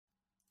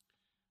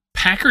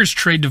Packers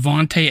trade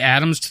Devante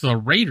Adams to the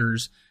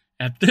Raiders.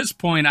 At this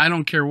point, I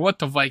don't care what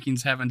the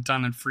Vikings haven't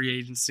done in free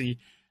agency.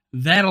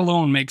 That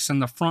alone makes them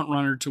the front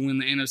runner to win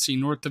the NFC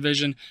North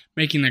division,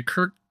 making the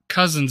Kirk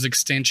Cousins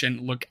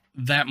extension look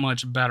that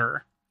much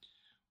better.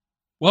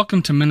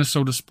 Welcome to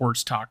Minnesota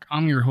Sports Talk.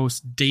 I'm your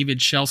host, David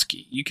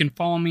Shelsky. You can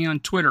follow me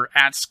on Twitter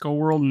at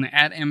SkullWorld and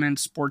at MN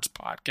Sports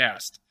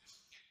Podcast.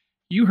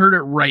 You heard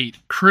it right.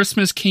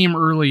 Christmas came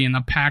early and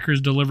the Packers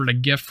delivered a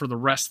gift for the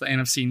rest of the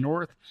NFC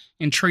North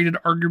and traded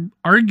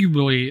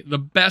arguably the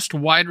best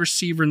wide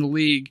receiver in the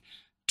league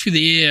to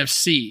the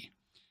AFC.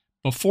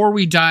 Before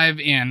we dive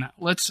in,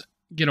 let's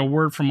get a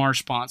word from our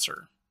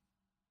sponsor.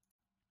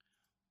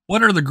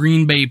 What are the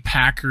Green Bay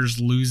Packers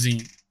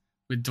losing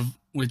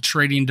with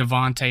trading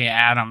Devante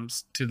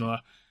Adams to the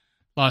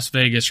Las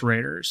Vegas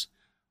Raiders?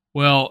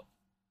 Well,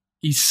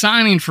 he's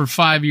signing for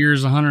 5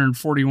 years,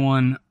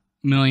 $141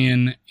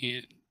 million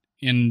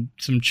in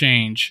some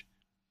change.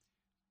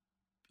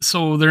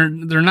 So they're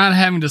not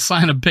having to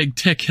sign a big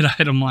ticket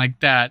item like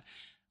that.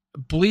 I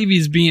believe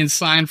he's being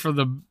signed for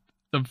the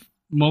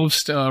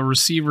most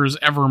receivers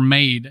ever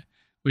made,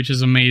 which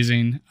is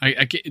amazing.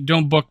 I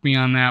don't book me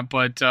on that,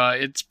 but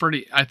it's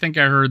pretty. I think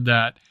I heard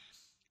that.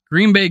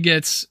 Green Bay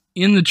gets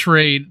in the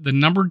trade the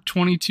number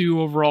 22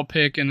 overall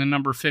pick and the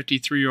number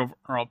 53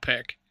 overall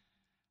pick.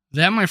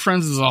 That, my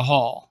friends, is a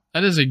haul.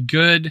 That is a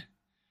good.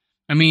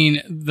 I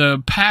mean,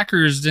 the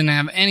Packers didn't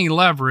have any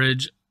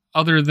leverage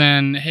other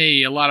than,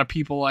 hey, a lot of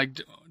people like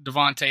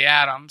Devante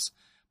Adams,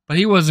 but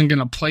he wasn't going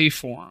to play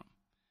for him.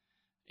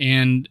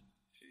 And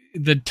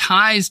the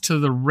ties to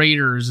the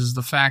Raiders is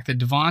the fact that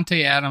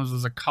Devante Adams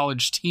was a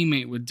college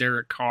teammate with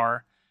Derek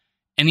Carr,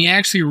 and he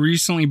actually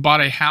recently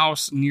bought a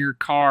house near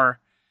Carr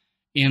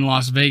in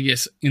Las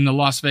Vegas, in the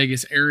Las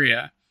Vegas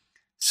area.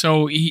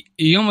 So he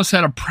almost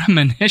had a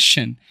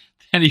premonition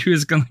that he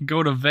was going to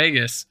go to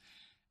Vegas.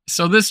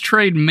 So this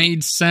trade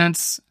made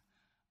sense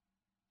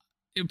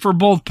for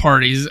both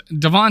parties.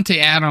 Devante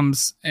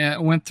Adams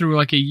went through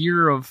like a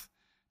year of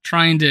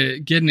trying to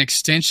get an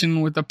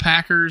extension with the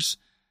Packers.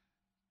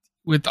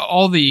 With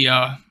all the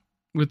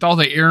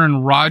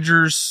Aaron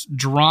Rodgers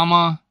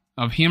drama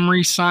of him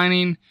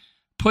re-signing,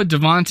 put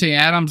Devante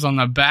Adams on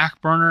the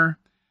back burner.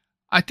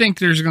 I think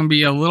there's going to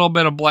be a little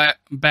bit of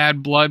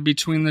bad blood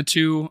between the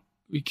two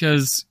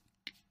because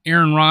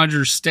Aaron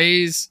Rodgers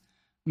stays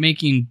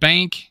making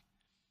bank.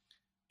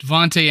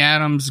 Devante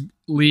Adams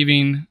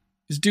leaving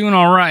is doing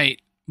all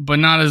right, but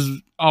not as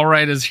all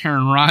right as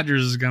Aaron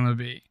Rodgers is going to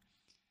be.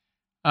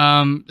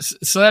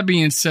 So that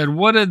being said,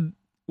 what did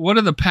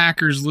the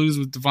Packers lose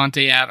with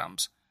Devante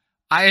Adams?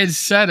 I had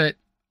said it.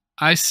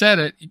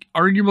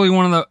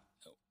 Arguably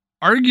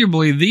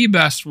the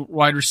best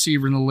wide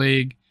receiver in the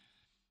league,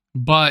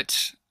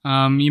 but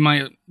you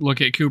might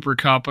look at Cooper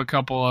Kupp, a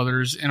couple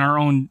others, and our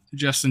own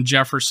Justin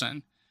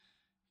Jefferson.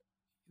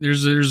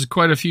 There's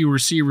quite a few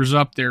receivers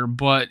up there,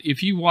 but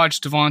if you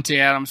watch Devante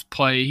Adams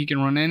play, he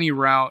can run any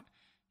route.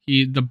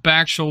 The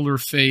back shoulder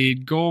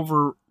fade, go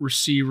over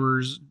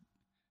receivers,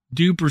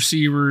 dupe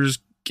receivers,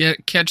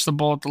 catch the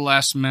ball at the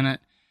last minute.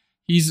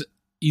 He's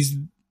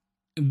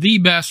the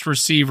best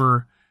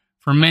receiver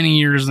for many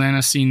years in the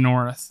NFC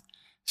North.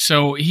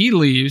 So he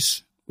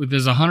leaves with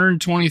his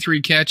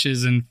 123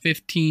 catches and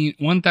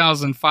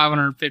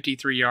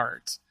 1,553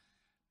 yards.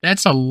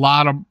 That's a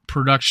lot of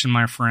production,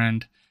 my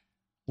friend,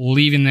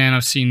 leaving the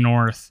NFC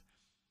North.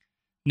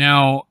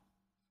 Now,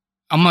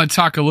 I'm going to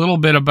talk a little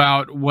bit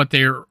about what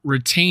they're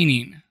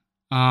retaining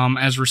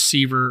as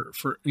receiver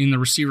in the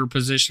receiver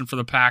position for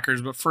the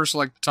Packers. But first, I'd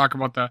like to talk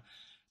about the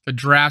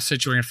draft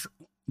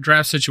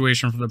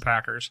situation for the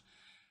Packers.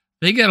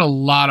 They get a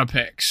lot of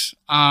picks.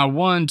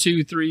 1,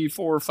 2, 3,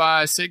 4,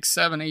 5, 6,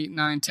 7, 8,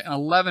 9, 10,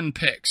 11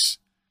 picks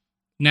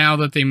now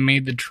that they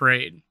made the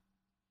trade.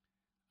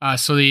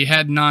 So they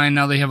had 9,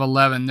 now they have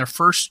 11. Their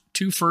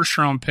two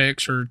first-round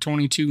picks are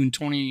 22 and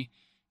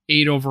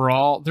 28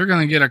 overall. They're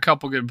going to get a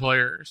couple good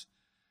players.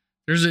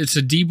 It's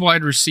a deep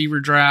wide receiver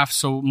draft,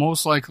 so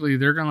most likely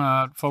they're going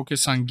to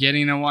focus on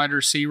getting a wide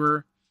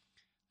receiver.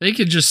 They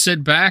could just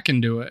sit back and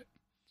do it.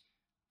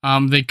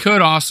 They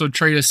could also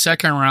trade a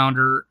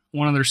second-rounder,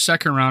 one of their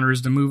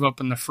second-rounders, to move up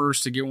in the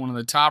first to get one of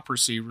the top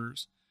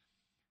receivers.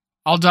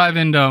 I'll dive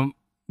into,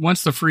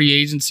 once the free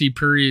agency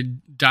period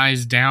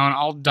dies down,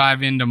 I'll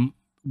dive into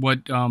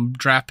what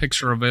draft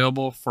picks are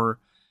available for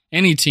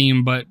any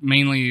team, but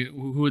mainly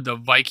who the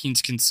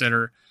Vikings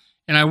consider.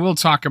 And I will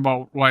talk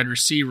about wide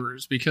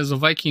receivers because the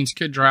Vikings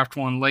could draft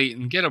one late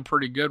and get a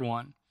pretty good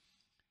one.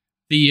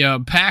 The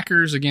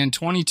Packers, again,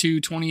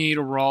 22, 28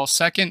 overall.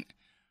 Second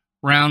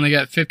round, they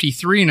got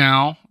 53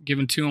 now,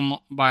 given to them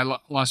by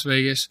Las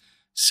Vegas.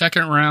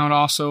 Second round,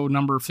 also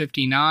number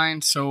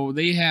 59. So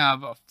they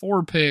have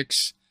 4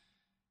 picks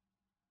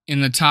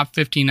in the top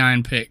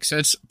 59 picks.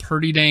 That's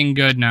pretty dang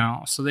good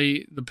now. So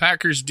the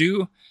Packers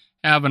do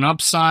have an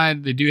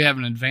upside. They do have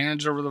an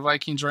advantage over the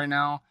Vikings right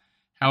now.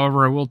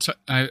 However,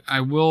 I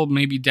will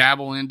maybe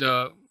dabble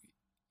into,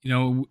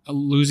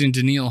 losing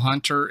Danielle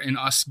Hunter and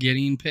us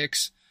getting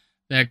picks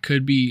that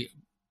could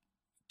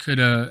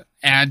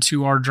add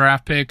to our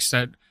draft picks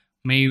that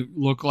may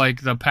look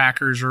like the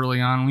Packers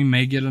early on. We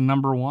may get a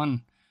number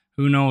 1.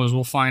 Who knows?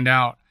 We'll find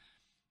out.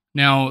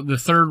 Now, the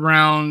third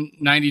round,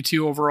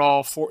 92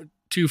 overall,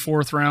 2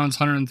 fourth rounds,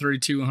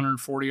 132,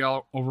 140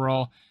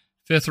 overall.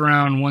 Fifth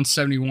round,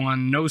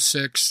 171, no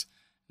 6.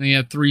 And he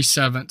had 3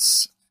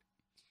 sevenths.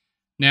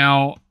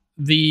 Now,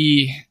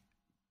 the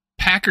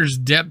Packers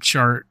depth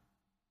chart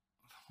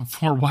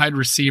for wide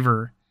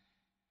receiver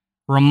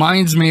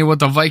reminds me of what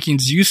the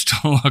Vikings used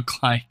to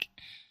look like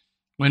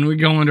when we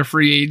go into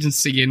free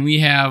agency. And we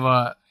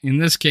have, in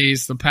this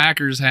case, the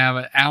Packers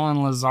have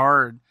Alan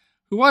Lazard,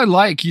 who I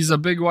like. He's a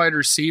big wide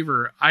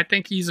receiver. I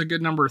think he's a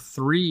good number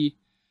 3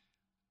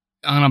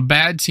 on a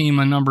bad team,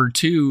 a number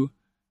 2.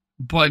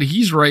 But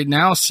he's right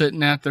now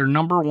sitting at their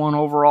number 1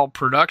 overall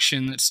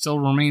production that's still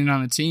remaining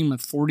on the team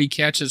with 40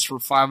 catches for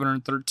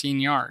 513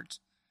 yards.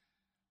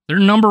 Their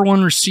number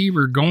 1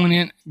 receiver going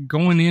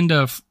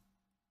into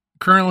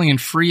currently in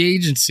free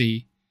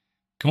agency,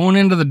 going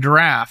into the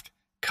draft,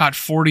 caught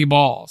 40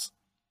 balls.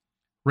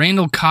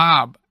 Randall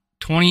Cobb,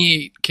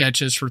 28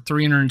 catches for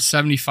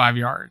 375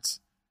 yards.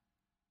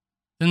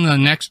 Then the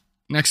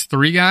next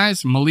 3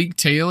 guys, Malik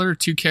Taylor,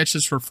 2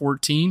 catches for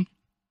 14.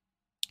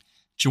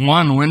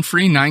 Juwan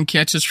Winfrey, 9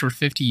 catches for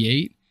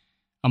 58.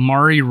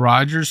 Amari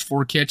Rodgers,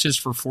 4 catches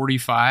for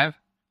 45.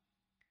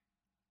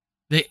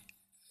 They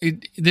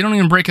don't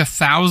even break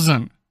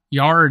 1,000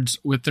 yards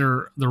with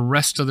the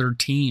rest of their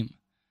team.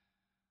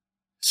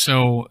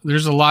 So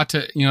there's a lot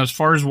to, as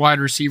far as wide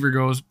receiver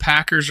goes,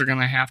 Packers are going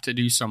to have to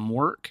do some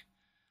work.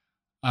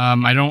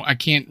 I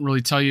can't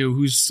really tell you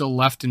who's still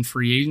left in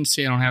free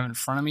agency. I don't have it in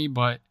front of me,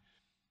 but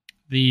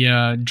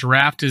the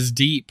draft is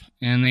deep,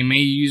 and they may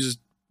use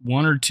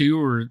one or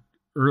two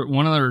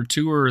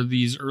of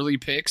these early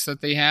picks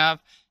that they have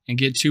and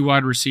get 2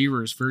 wide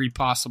receivers. Very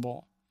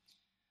possible.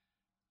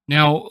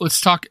 Now let's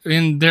talk.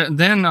 And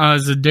then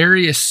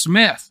Zadarius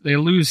Smith, they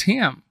lose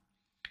him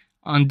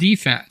on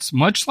defense,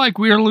 much like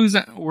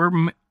we're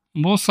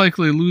most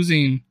likely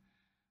losing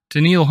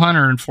Danielle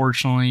Hunter.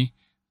 Unfortunately,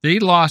 they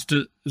lost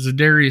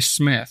Zadarius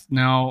Smith.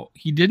 Now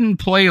he didn't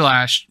play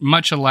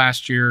much of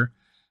last year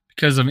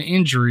because of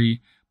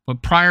injury,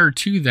 but prior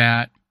to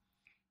that,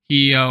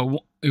 he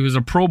was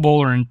a Pro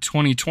Bowler in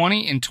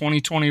 2020 and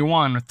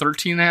 2021 with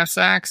 13.5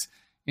 sacks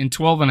and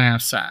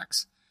 12.5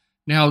 sacks.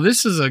 Now,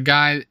 this is a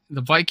guy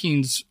the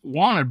Vikings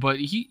wanted, but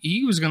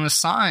he was going to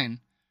sign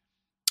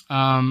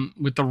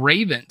with the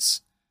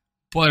Ravens.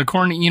 But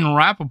according to Ian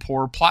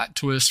Rappaport, plot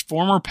twist,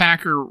 former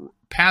Packer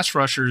pass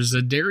rusher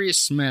Zadarius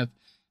Smith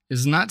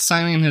is not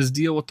signing his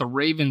deal with the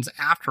Ravens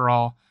after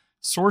all.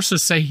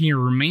 Sources say he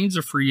remains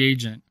a free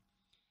agent.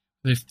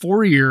 The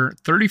 4-year,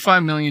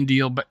 $35 million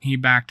deal but he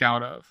backed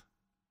out of.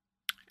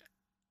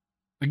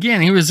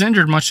 Again, he was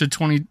injured much of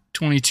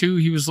 2022.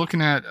 He was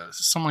looking at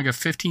something like a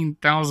 $15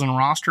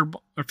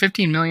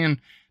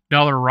 million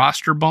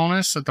roster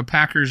bonus that the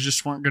Packers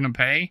just weren't going to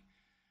pay.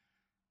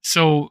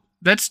 So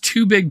that's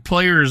 2 big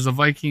players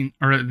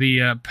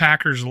the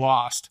Packers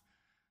lost.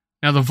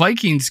 Now the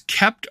Vikings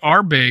kept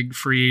our big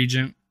free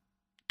agent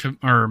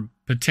or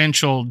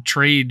potential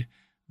trade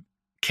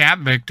cap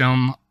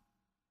victim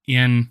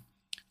in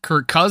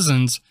Kirk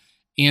Cousins.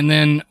 And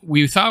then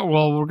we thought,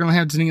 well, we're going to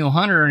have Danielle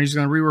Hunter and he's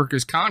going to rework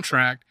his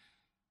contract.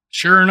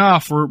 Sure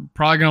enough, we're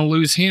probably going to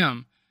lose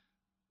him.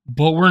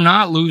 But we're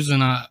not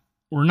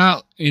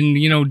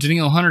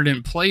Danielle Hunter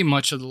didn't play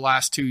much of the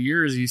last 2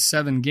 years. He's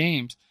 7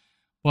 games.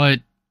 But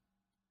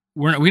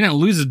we didn't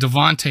lose a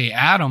Devante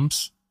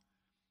Adams.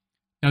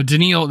 Now,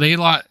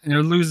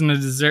 they're losing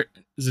to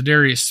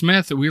Zadarius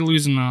Smith. We're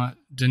losing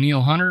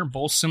Danielle Hunter.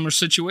 Both similar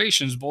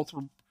situations. Both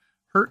were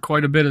hurt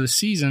quite a bit of the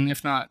season,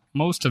 if not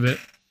most of it,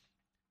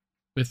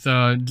 with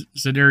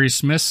Zadarius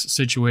Smith's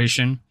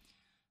situation.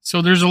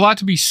 So there's a lot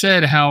to be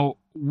said how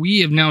we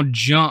have now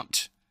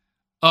jumped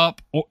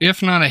up,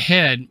 if not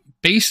ahead,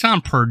 based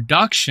on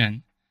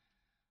production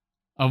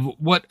of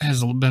what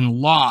has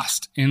been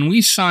lost. And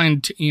we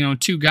signed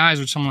 2 guys,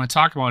 which I'm going to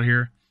talk about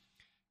here,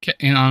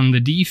 and on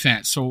the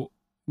defense. So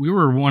we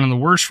were one of the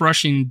worst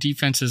rushing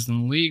defenses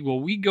in the league.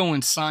 Well, we go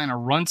and sign a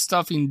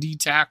run-stuffing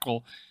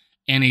D-tackle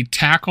and a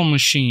tackle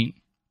machine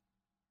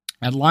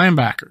at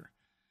linebacker.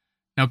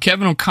 Now,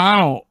 Kevin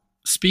O'Connell,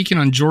 speaking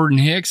on Jordan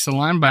Hicks, the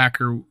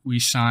linebacker we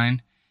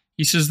signed,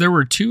 he says there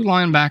were 2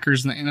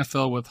 linebackers in the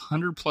NFL with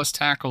 100-plus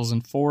tackles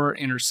and 4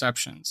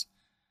 interceptions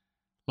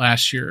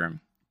last year.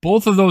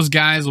 Both of those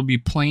guys will be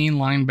playing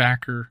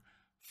linebacker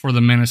for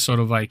the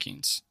Minnesota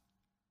Vikings.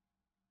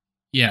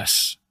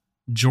 Yes,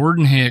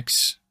 Jordan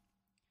Hicks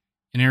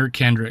and Eric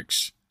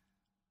Kendricks,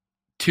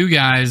 2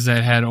 guys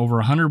that had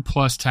over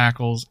 100-plus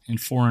tackles and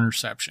 4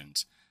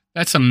 interceptions.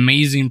 That's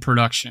amazing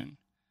production.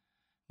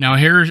 Now,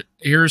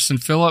 Harrison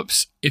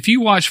Phillips, if you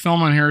watch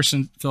film on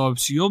Harrison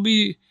Phillips, you'll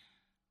be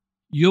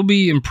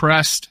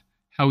impressed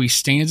how he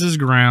stands his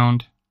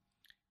ground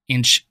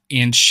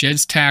and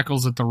sheds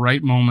tackles at the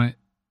right moment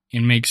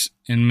and makes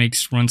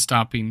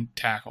run-stopping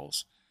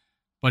tackles.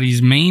 But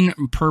his main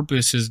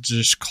purpose is to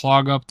just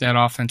clog up that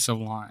offensive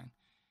line.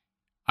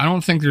 I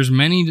don't think there's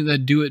many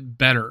that do it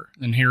better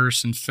than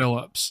Harrison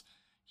Phillips.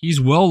 He's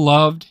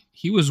well-loved.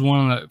 he was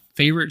one of the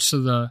favorites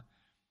of the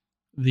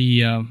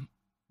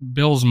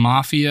Bills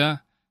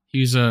Mafia.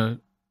 He was a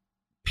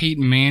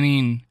Peyton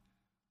Manning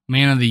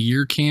Man of the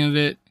Year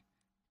candidate.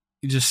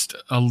 Just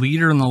a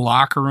leader in the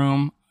locker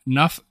room.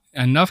 Enough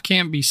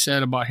can't be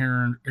said about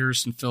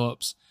Harrison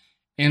Phillips.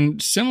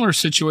 And similar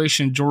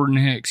situation, Jordan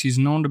Hicks. He's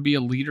known to be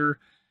a leader,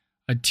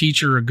 a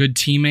teacher, a good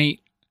teammate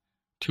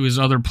to his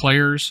other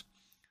players.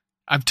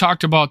 I've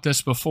talked about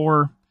this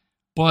before,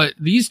 but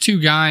these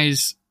two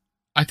guys,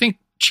 I think,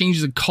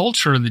 change the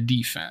culture of the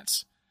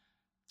defense.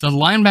 The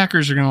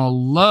linebackers are going to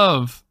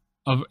love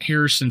of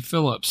Harrison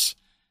Phillips.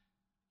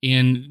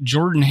 And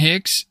Jordan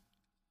Hicks,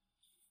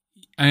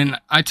 and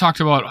I talked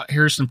about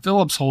Harrison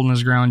Phillips holding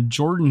his ground.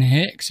 Jordan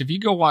Hicks, if you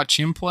go watch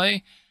him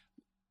play,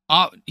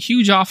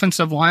 huge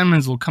offensive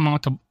linemen will come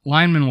out to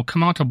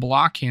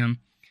block him.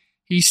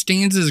 He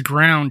stands his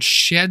ground,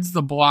 sheds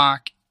the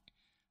block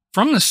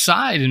from the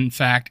side, in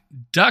fact,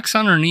 ducks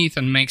underneath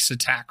and makes the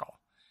tackle.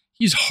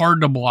 He's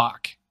hard to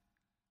block.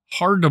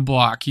 Hard to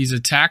block. He's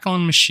a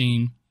tackling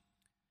machine.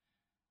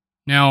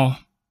 Now,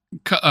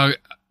 a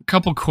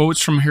couple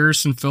quotes from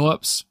Harrison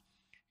Phillips.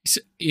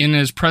 In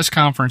his press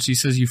conference, he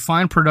says, "You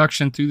find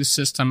production through the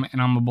system,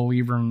 and I'm a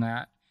believer in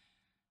that."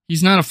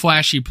 He's not a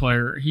flashy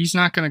player. He's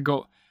not going to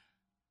go...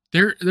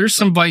 There's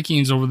some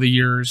Vikings over the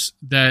years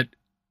that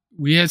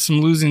we had some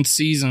losing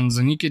seasons,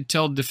 and you could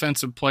tell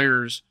defensive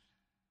players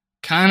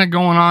kind of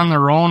going on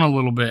their own a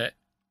little bit.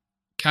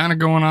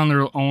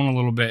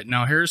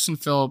 Now, Harrison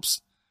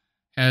Phillips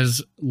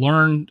has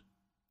learned,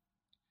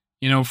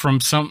 from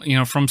some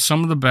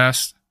of the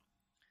best,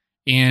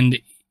 and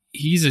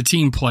he's a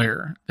team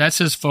player. That's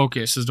his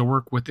focus, is to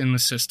work within the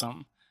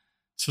system.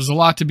 So there's a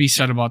lot to be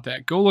said about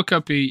that. Go look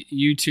up a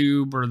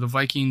YouTube or the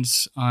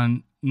Vikings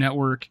on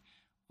network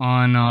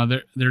on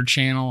their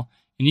channel,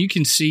 and you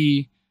can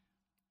see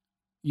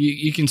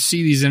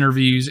these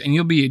interviews, and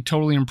you'll be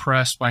totally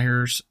impressed by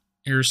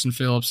Harrison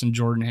Phillips and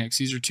Jordan Hicks.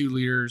 These are two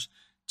leaders,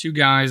 two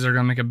guys that are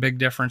going to make a big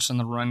difference in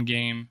the run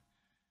game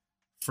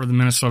for the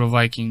Minnesota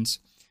Vikings.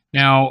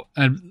 Now,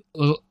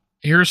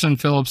 Harrison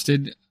Phillips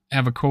did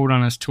have a quote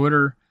on his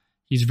Twitter.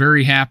 He's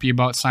very happy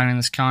about signing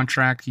this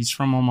contract. He's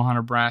from Omaha,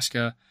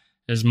 Nebraska.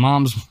 His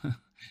mom's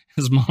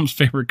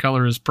favorite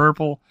color is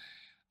purple.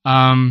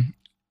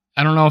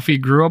 I don't know if he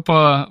grew up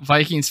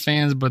Vikings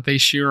fans, but they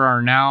sure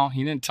are now.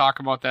 He didn't talk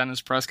about that in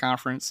his press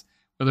conference,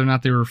 whether or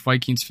not they were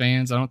Vikings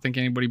fans. I don't think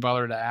anybody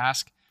bothered to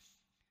ask.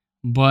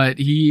 But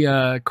he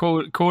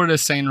quoted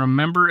as saying,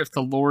 "Remember, if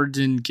the Lord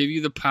didn't give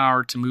you the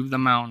power to move the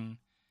mountain,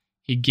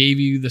 he gave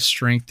you the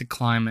strength to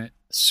climb it."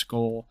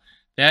 Skull.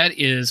 That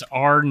is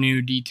our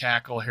new D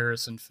tackle,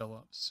 Harrison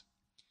Phillips.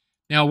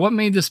 Now, what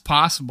made this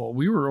possible?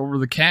 We were over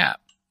the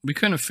cap. We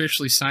couldn't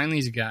officially sign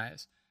these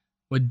guys.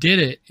 What did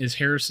it is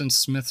Harrison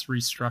Smith's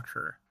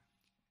restructure.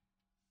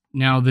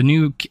 Now,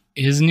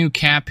 his new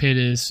cap hit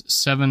is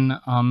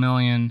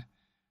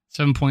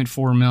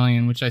 $7.4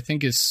 million, which I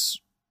think is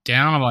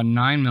down about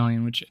 $9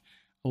 million, which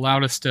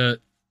allowed us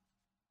to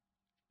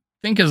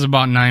think is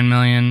about $9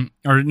 million.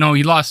 Or no,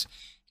 it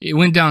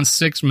went down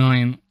 $6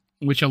 million,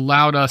 which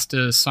allowed us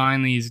to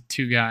sign these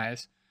two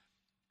guys.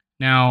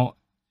 Now,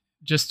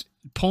 just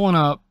pulling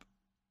up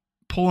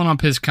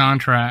his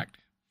contract.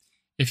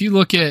 If you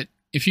go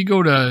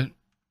to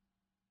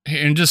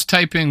and just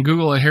type in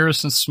Google a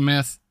Harrison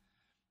Smith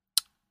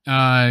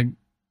cap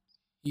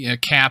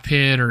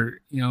hit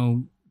or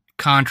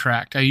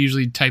contract. I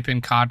usually type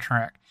in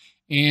contract,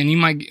 and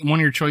one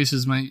of your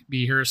choices might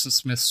be Harrison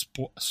Smith's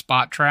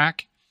spot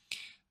track.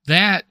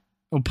 That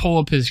will pull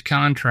up his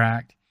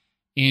contract,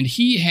 and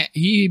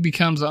he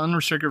becomes an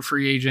unrestricted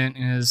free agent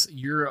in his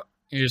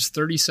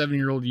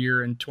 37-year-old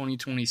year in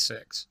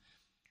 2026.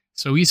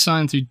 So he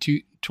signed through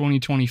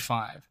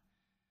 2025.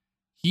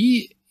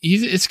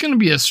 It's going to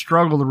be a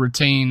struggle to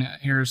retain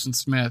Harrison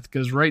Smith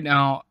because right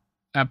now,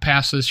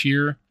 past this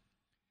year,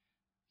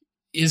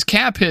 his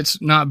cap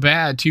hit's not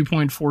bad,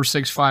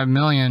 $2.465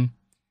 million.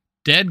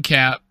 Dead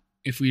cap,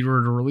 if we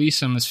were to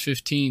release him, is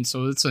 15,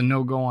 so it's a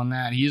no-go on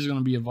that. He's going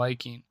to be a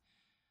Viking.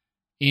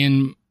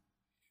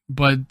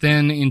 But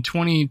then in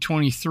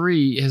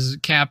 2023, his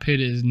cap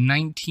hit is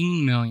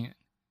 $19 million,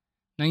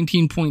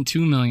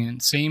 $19.2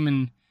 million. Same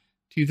in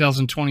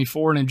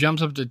 2024, and it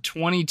jumps up to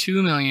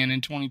 $22 million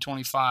in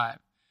 2025.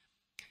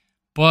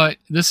 But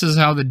this is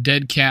how the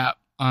dead cap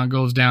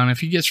goes down. If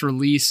he gets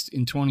released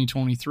in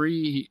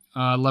 2023,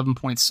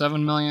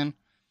 $11.7 million.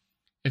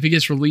 If he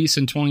gets released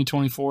in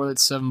 2024,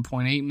 that's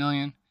 $7.8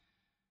 million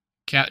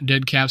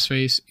dead cap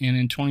space, and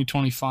in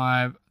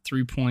 2025,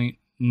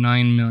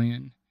 $3.9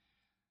 million.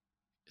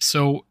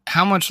 So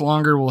how much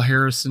longer will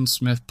Harrison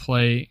Smith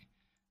play?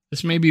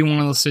 This may be one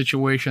of those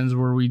situations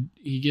where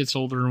he gets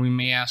older and we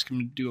may ask him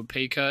to do a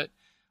pay cut,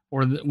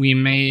 or we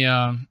may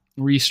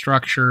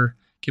restructure,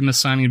 give him a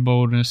signing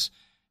bonus,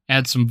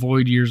 add some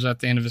void years at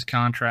the end of his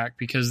contract,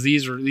 because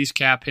these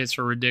cap hits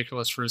are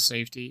ridiculous for a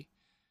safety.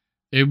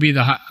 They would be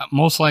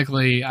most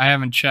likely, I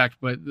haven't checked,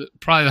 but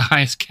probably the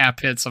highest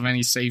cap hits of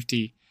any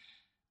safety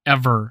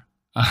ever.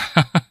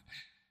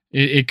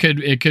 It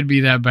could be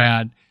that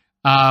bad.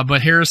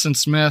 But Harrison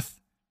Smith,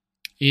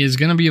 He is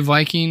going to be a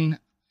Viking.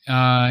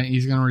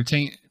 He's going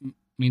to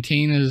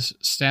maintain his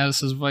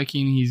status as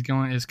Viking. His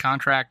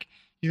contract.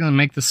 He's going to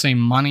make the same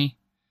money.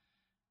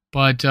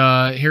 But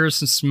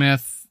Harrison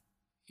Smith,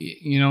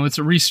 it's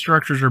a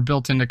restructures are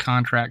built into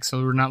contracts,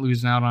 so we're not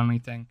losing out on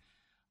anything.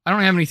 I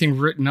don't have anything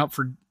written up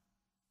for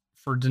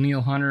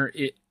Danielle Hunter.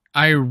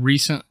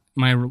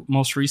 My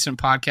most recent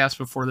podcast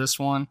before this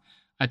one,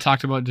 I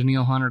talked about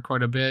Danielle Hunter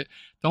quite a bit.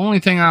 The only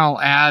thing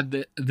I'll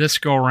add this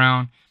go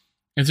around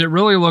is it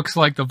really looks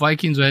like the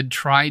Vikings had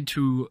tried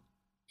to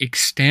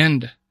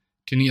extend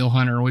Danielle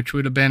Hunter, which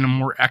would have been a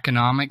more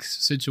economic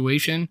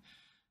situation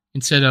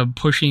instead of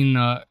pushing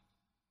the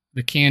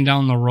can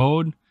down the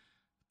road.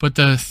 But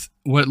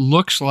what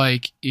looks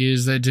like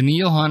is that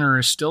Danielle Hunter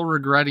is still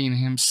regretting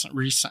him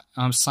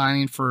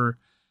signing for,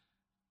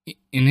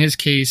 in his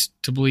case,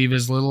 to believe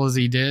as little as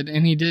he did.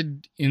 And he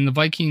did, and the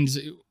Vikings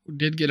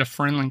did get a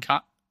friendly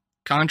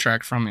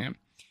contract from him.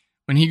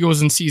 When he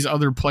goes and sees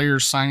other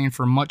players signing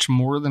for much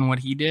more than what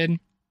he did,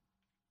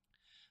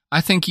 I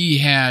think he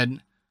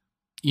had,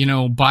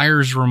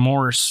 buyer's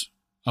remorse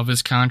of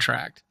his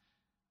contract.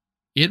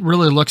 It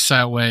really looks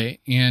that way,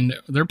 and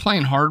they're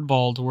playing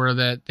hardball to where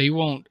that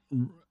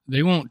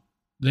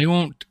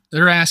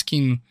they're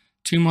asking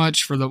too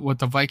much for what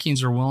the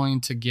Vikings are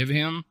willing to give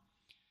him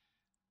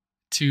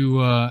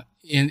and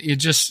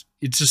it's just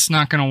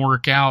not going to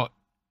work out.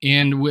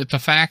 And with the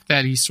fact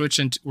that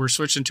we're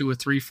switching to a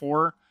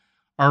 3-4,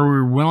 are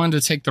we willing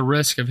to take the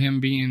risk of him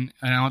being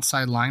an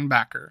outside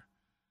linebacker?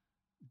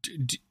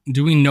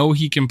 Do we know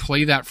he can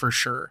play that for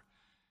sure?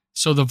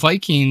 So the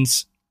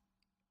Vikings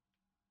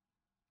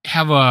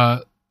have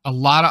a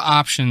lot of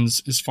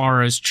options as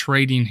far as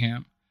trading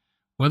him.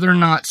 Whether or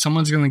not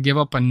someone's going to give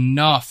up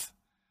enough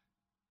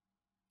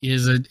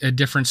is a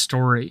different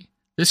story.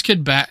 This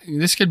could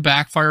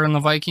backfire on the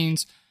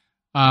Vikings.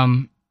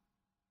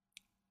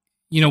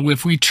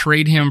 If we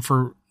trade him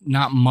for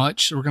not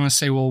much, we're going to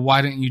say, well,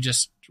 why didn't you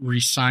just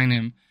re-sign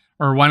him?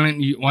 Or why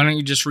don't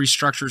you just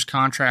restructure his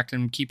contract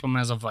and keep him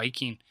as a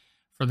Viking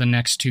for the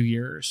next 2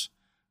 years?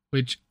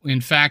 Which,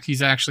 in fact,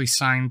 he's actually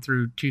signed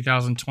through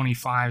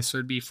 2025, so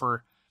it'd be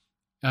for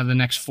the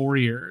next 4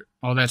 years.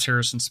 Oh, that's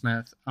Harrison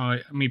Smith.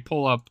 Let me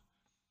pull up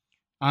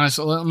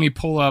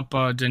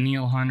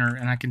Danielle Hunter,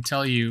 and I can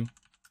tell you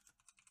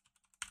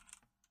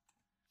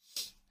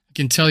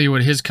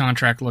what his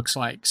contract looks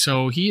like.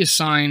 So he is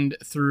signed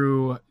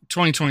through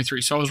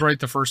 2023. So I was right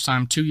the first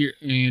time. 2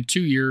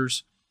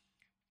 years.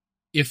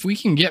 If we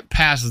can get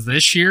past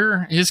this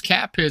year, his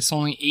cap hit's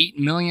only $8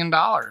 million.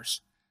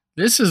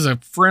 This is a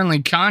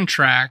friendly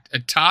contract, a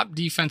top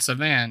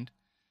defensive end.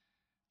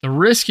 The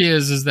risk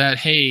is that,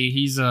 hey,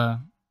 he's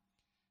an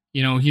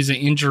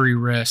injury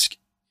risk,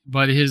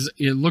 but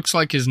it looks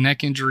like his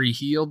neck injury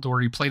healed, or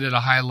he played at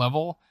a high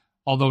level,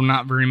 although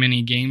not very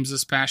many games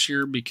this past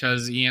year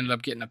because he ended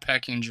up getting a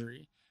pec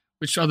injury,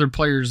 which other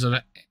players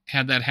have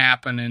had that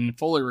happen and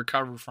fully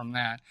recovered from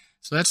that.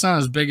 So that's not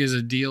as big as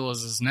a deal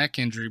as his neck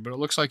injury, but it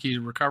looks like he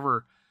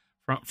recovered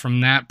from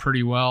that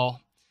pretty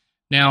well.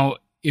 Now,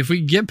 if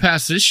we get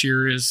past this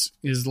year, his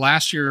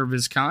last year of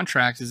his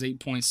contract is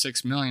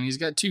 $8.6 million. He's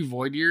got 2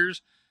 void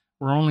years.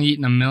 We're only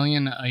eating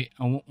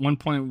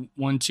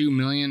 $1.12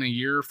 million a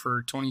year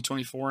for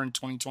 2024 and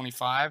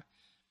 2025.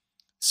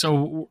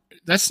 So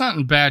that's not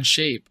in bad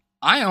shape.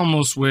 I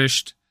almost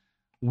wished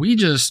we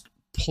just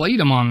played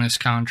him on this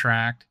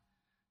contract.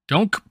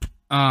 Don't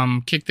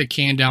kick the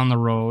can down the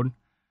road.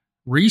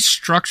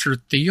 Restructure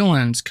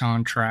Thielen's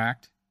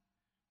contract.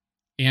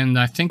 And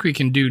I think we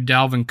can do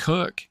Dalvin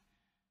Cook.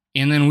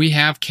 And then we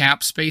have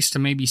cap space to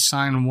maybe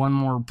sign one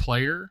more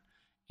player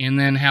and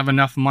then have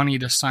enough money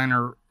to sign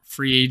our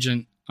free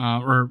agent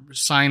or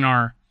sign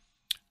our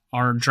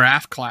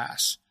draft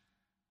class.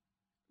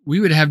 We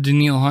would have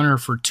Danielle Hunter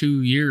for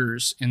 2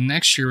 years, and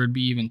next year would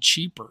be even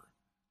cheaper,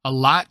 a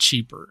lot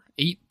cheaper,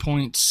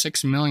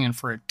 $8.6 million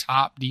for a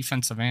top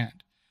defensive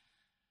end.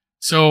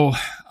 So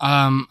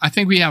I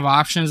think we have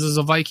options as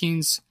the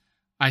Vikings.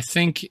 I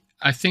think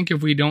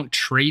if we don't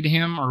trade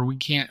him or we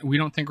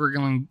don't think we're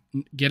going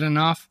to get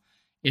enough,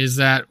 is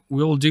that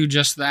we'll do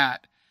just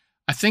that.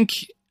 I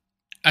think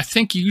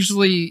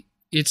usually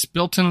it's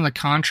built into the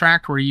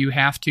contract where you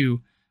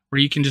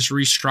can just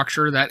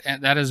restructure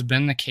that. That has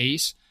been the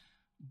case,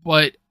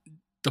 but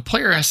the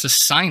player has to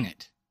sign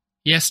it.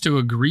 He has to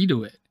agree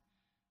to it.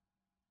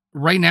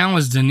 Right now,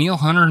 is Danielle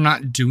Hunter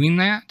not doing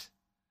that?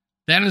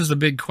 That is the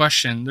big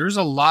question. There's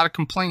a lot of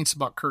complaints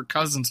about Kirk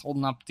Cousins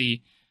holding up the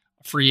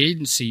free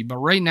agency, but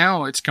right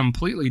now it's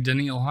completely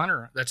Danielle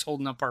Hunter that's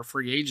holding up our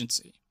free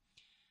agency.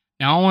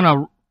 Now, I want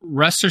to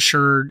rest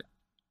assured,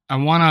 I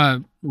want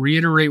to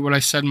reiterate what I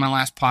said in my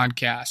last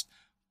podcast.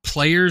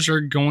 Players are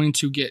going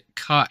to get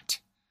cut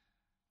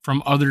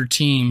from other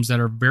teams that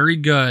are very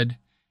good,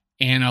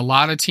 and a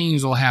lot of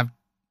teams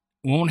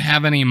won't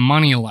have any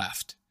money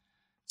left.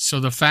 So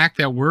the fact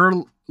that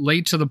we're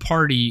late to the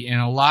party and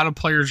a lot of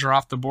players are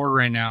off the board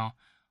right now,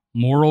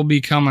 more will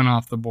be coming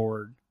off the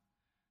board.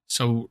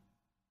 So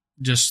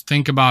just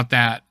think about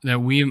that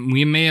we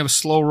may have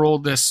slow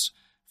rolled this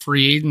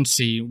free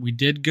agency. We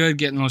did good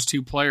getting those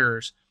 2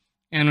 players,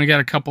 and we got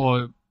a couple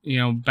of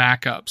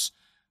backups.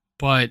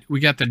 But we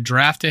got the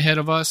draft ahead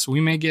of us.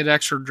 We may get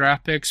extra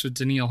draft picks with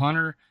Danielle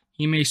Hunter.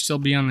 He may still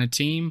be on the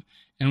team,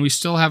 and we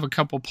still have a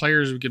couple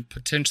players we could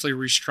potentially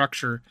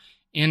restructure.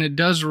 And it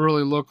does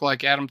really look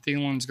like Adam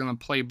Thielen's going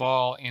to play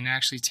ball and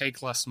actually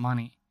take less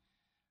money.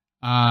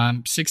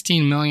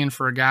 $16 million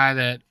for a guy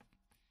that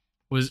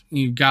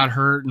got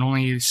hurt and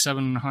only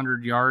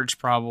 700 yards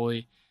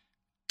probably.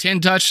 10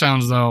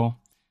 touchdowns though,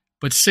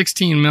 but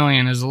 $16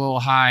 million is a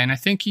little high. And I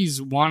think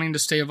he's wanting to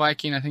stay a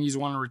Viking. I think he's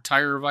wanting to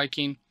retire a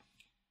Viking.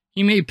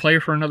 He may play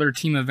for another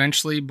team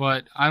eventually,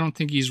 but I don't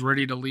think he's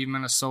ready to leave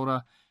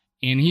Minnesota.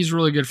 And he's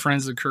really good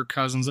friends with Kirk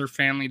Cousins. Their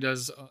family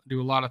does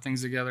do a lot of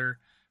things together,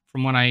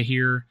 from what I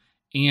hear.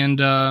 And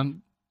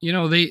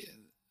they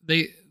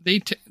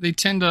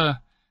tend to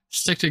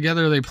stick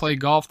together. They play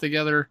golf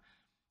together.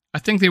 I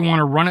think they want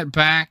to run it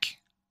back,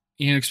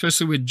 and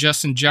especially with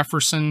Justin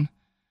Jefferson.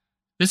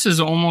 This is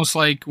almost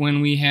like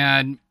when we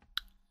had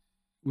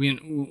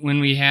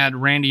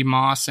Randy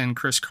Moss and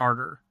Chris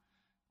Carter.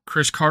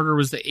 Chris Carter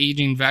was the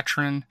aging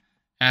veteran.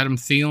 Adam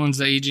Thielen's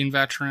the aging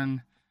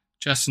veteran.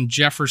 Justin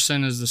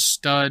Jefferson is the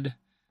stud.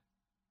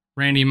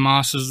 Randy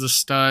Moss is the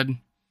stud.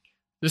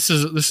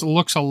 This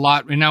looks a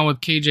lot. And now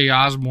with KJ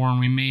Osborne,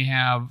 we may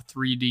have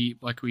 3 deep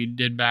like we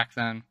did back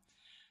then.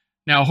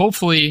 Now,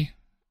 hopefully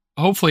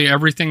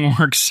everything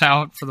works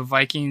out for the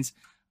Vikings.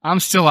 I'm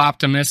still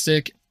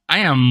optimistic. I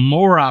am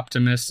more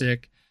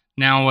optimistic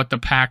now what the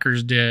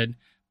Packers did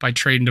by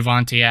trading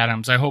Devante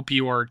Adams. I hope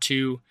you are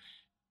too.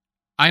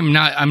 I'm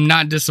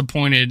not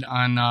disappointed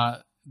on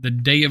the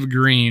day of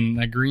green.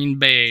 The Green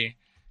Bay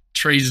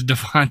trades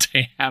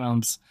Devante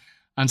Adams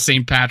on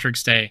St.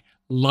 Patrick's Day.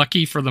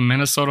 Lucky for the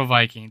Minnesota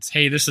Vikings.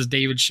 Hey, this is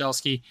David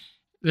Shelsky.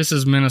 This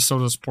is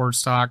Minnesota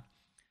Sports Talk.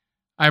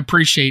 I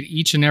appreciate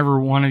each and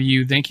every one of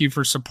you. Thank you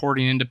for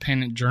supporting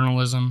independent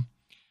journalism.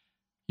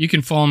 You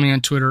can follow me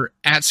on Twitter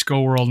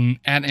 @ScoWorld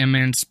and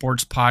 @MN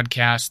Sports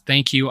Podcast.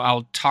 Thank you.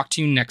 I'll talk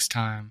to you next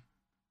time.